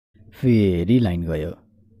फेरि लाइन गयो.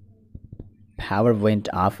 Power went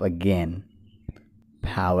off again.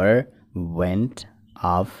 Power went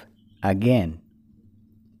off again.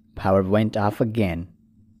 Power went off again.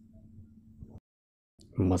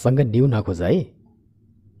 मसँग new नखोज है.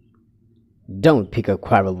 Don't pick a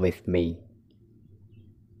quarrel with me.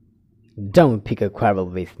 Don't pick a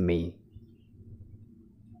quarrel with me.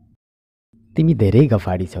 तिमी धेरै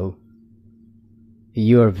गफाडी छौ.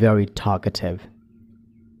 You are very talkative.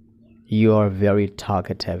 You are very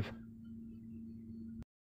talkative.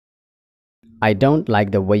 I don't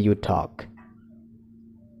like the way you talk.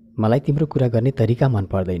 मलाई तिम्रो कुरा गर्ने तरिका मन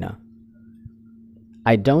पर्दैन.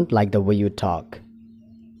 I don't like the way you talk.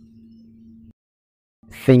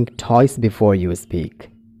 Think twice before you speak.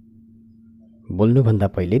 बोल्नुभन्दा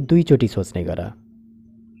पहिले दुईचोटि सोच्ने गर.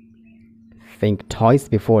 Think twice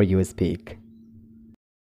before you speak.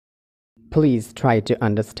 Please try to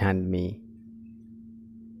understand me.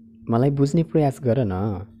 मलाई बुझ्ने प्रयास गर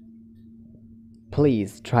न.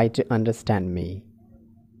 Please try to understand me.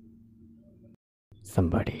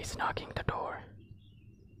 Somebody is knocking the door.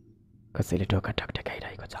 कसैले ढोका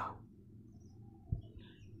ठकठकाइरहेको छ.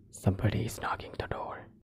 Somebody is knocking the door.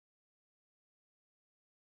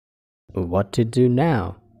 What to do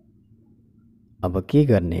now? अब के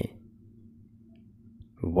गर्ने?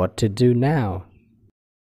 What to do now?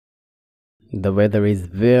 The weather is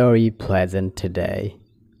very pleasant today.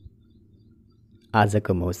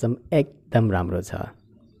 आजको मौसम एकदम राम्रो छ.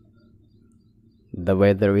 The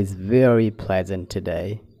weather is very pleasant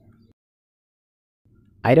today.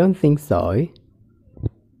 I don't think so.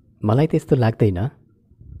 मलाई त्यस्तो लाग्दैन.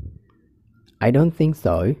 I don't think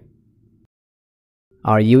so.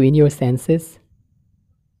 Are you in your senses?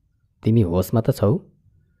 तिमी होसमा त छौ?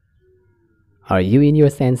 Are you in your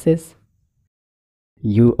senses?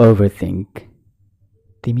 You overthink.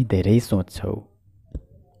 तिमी धेरै सोच्छौ.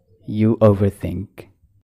 You overthink.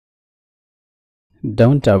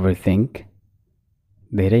 Don't overthink.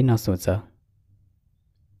 धेरै नसोच.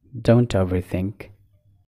 Don't overthink.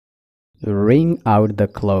 Wring out the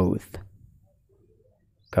cloth.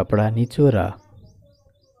 कपडा निचोर.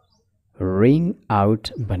 Wring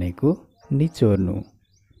out भनेको निचोर्नु.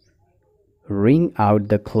 Wring out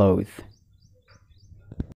the cloth.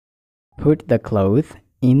 Put the cloth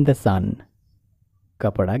in the sun.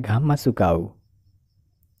 कपडा घाममा सुकाऊ.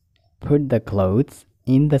 Put the clothes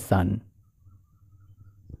in the sun.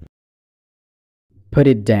 Put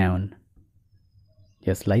it down.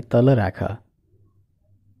 यसलाई तल राख.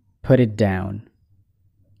 Put it down.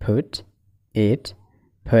 Put it.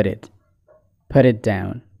 Put it. Put it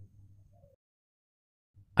down.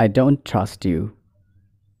 I don't trust you.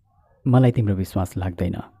 मलाई तिम्रो विश्वास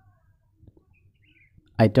लाग्दैन.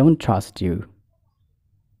 I don't trust you.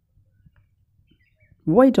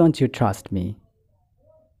 Why don't you trust me?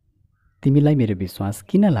 तिमीलाई मेरो विश्वास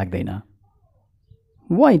किन लाग्दैन?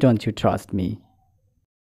 Why don't you trust me?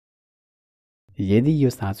 यदि यो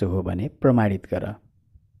साँचो हो भने प्रमाणित गर.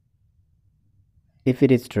 If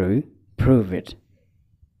it is true, prove it.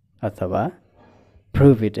 अथवा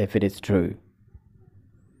prove it if it is true.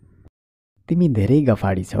 तिमी धेरै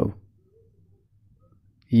गफाडी छौ.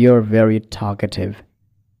 You are very talkative.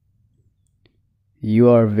 You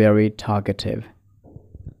are very talkative.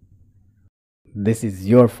 This is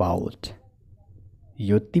your fault.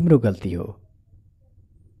 यो तिम्रो गल्ती हो.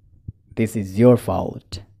 This is your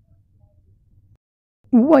fault.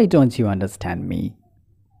 Why don't you understand me?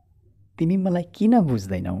 तिमी मलाई किन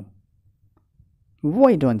बुझ्दैनौ?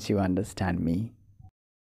 Why don't you understand me?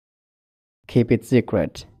 Keep it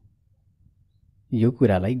secret. यो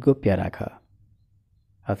कुरालाई गोप्य राख.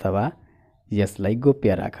 अथवा यसलाई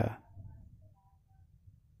गोप्य राख.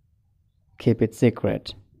 Keep it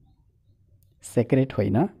secret. Secret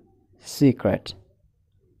होइन, secret.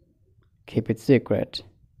 Keep it secret.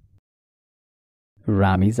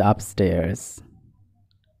 Ram is upstairs.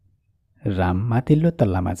 Ram माथिल्लो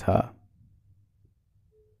तल्लामा छ.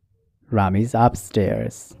 Ram is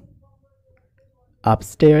upstairs.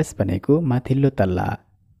 Upstairs भनेको माथिल्लो तल्ला.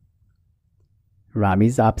 Ram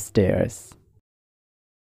is upstairs.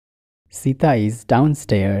 Sita is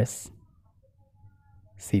downstairs.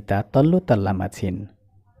 Sita तल्लो तल्लामा छिन्.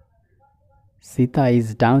 Sita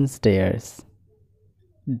is downstairs.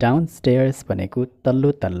 Downstairs भनेको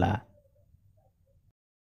तल्लो तल्ला.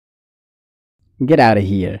 Get out of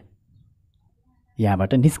here.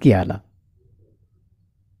 यहाँबाट निस्किहाल.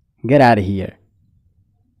 Get out of here.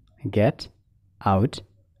 Get out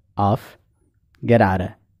of. Get out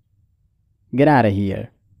of. Get out of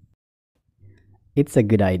here. It's a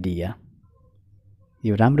good idea.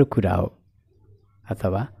 यो राम्रो कुरा हो.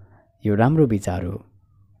 अथवा यो राम्रो विचार हो.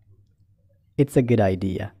 It's a good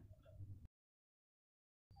idea.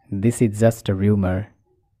 This is just a rumor.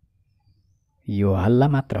 यो हल्ला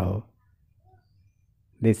मात्र हो.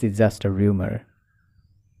 This is just a rumor.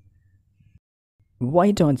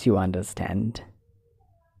 Why don't you understand?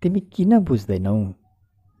 तिमी किन बुझ्दैनौ?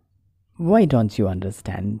 Why don't you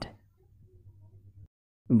understand?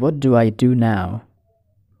 What do I do now?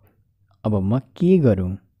 अब म के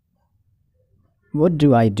गरौँ? What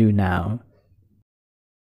do I do now?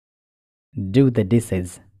 Do the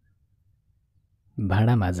dishes.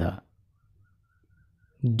 भाँडा माझ.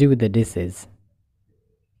 Do the dishes.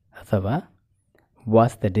 अथवा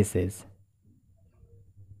wash the dishes.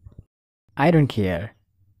 I don't care.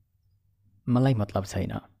 मलाई मतलब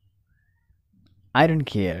छैन. I don't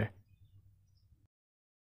care.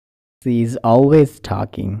 She is always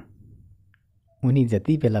talking. उनी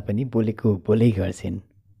जति बेला पनि बोलेको बोलै गर्छिन्.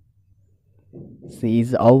 She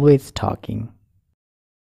is always talking.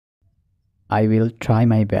 I will try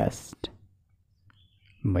my best.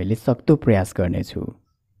 मैले सक्दो प्रयास गर्नेछु.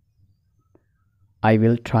 I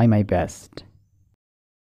will try my best.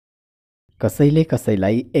 कसैले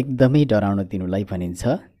कसैलाई एकदमै डराउन दिनुलाई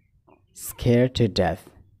भनिन्छ scare to death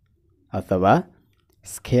अथवा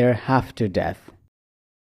scare half to death.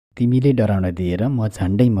 तिमीले डराउन दिएर म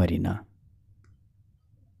झन्डै Marin.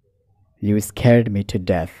 You scared me to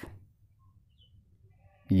death.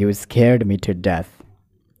 You scared me to death.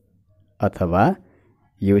 अथवा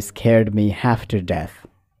You scared me half to death.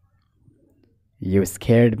 You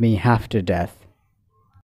scared me half to death.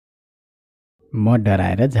 म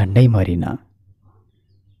डराएर झन्डै Marin.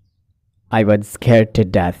 I was scared to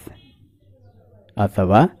death.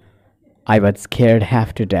 अथवा I was scared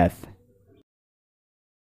half to death.